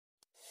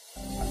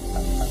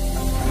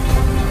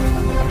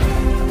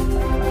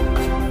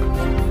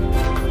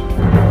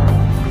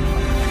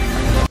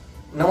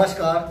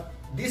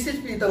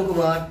Pritam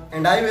Kumar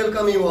and I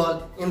welcome you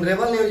all in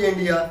Rebel News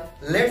India.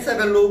 Let's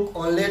have a look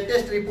on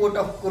latest report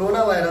of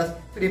coronavirus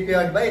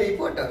prepared by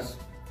reporters.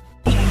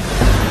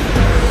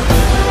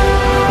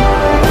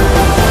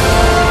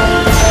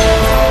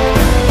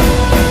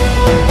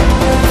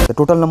 The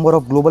total number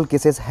of global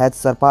cases has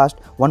surpassed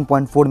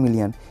 1.4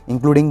 million,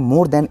 including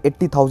more than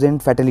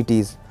 80,000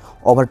 fatalities.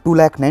 Over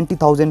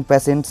 290,000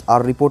 patients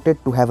are reported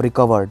to have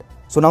recovered.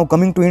 So now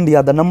coming to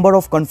India, the number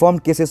of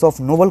confirmed cases of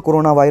novel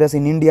coronavirus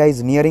in India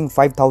is nearing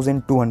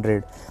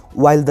 5,200,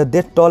 while the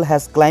death toll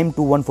has climbed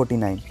to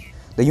 149.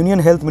 The Union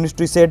Health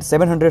Ministry said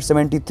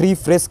 773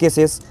 fresh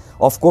cases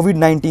of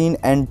Covid-19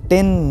 and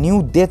 10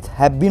 new deaths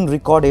have been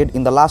recorded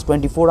in the last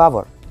 24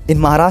 hours. In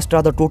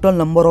Maharashtra, the total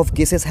number of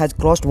cases has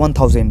crossed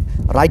 1,000.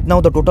 Right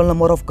now, the total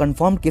number of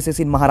confirmed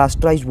cases in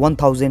Maharashtra is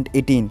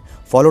 1,018,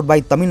 followed by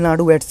Tamil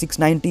Nadu at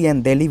 690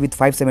 and Delhi with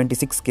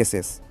 576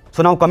 cases.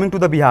 So now coming to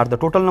the Bihar, the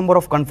total number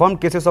of confirmed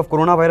cases of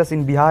coronavirus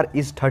in Bihar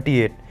is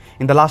 38.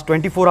 In the last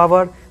 24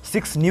 hours,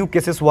 6 new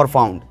cases were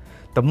found.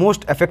 The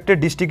most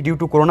affected district due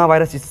to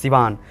coronavirus is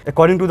Siwan.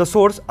 According to the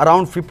source,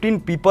 around 15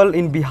 people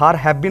in Bihar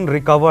have been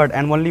recovered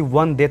and only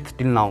one death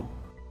till now.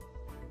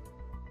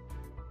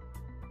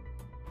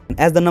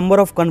 As the number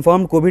of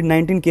confirmed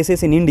COVID-19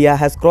 cases in India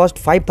has crossed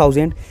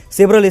 5,000,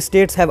 several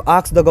states have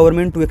asked the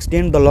government to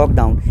extend the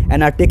lockdown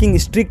and are taking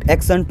strict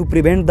action to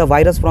prevent the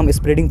virus from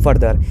spreading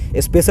further.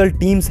 Special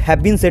teams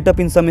have been set up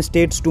in some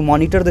states to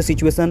monitor the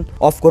situation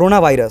of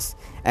coronavirus.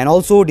 And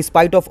also,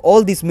 despite of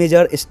all these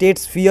measures,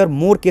 states fear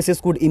more cases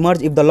could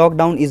emerge if the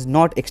lockdown is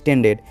not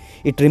extended.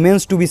 It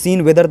remains to be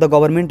seen whether the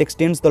government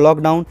extends the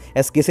lockdown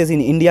as cases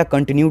in India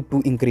continue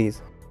to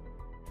increase.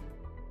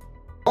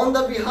 On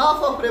the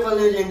behalf of Rebel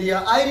News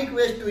India, I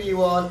request to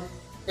you all,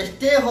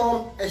 stay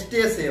home,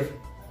 stay safe.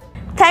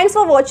 Thanks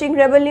for watching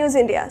Rebel News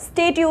India.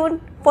 Stay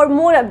tuned for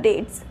more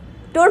updates.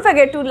 Don't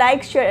forget to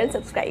like, share and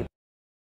subscribe.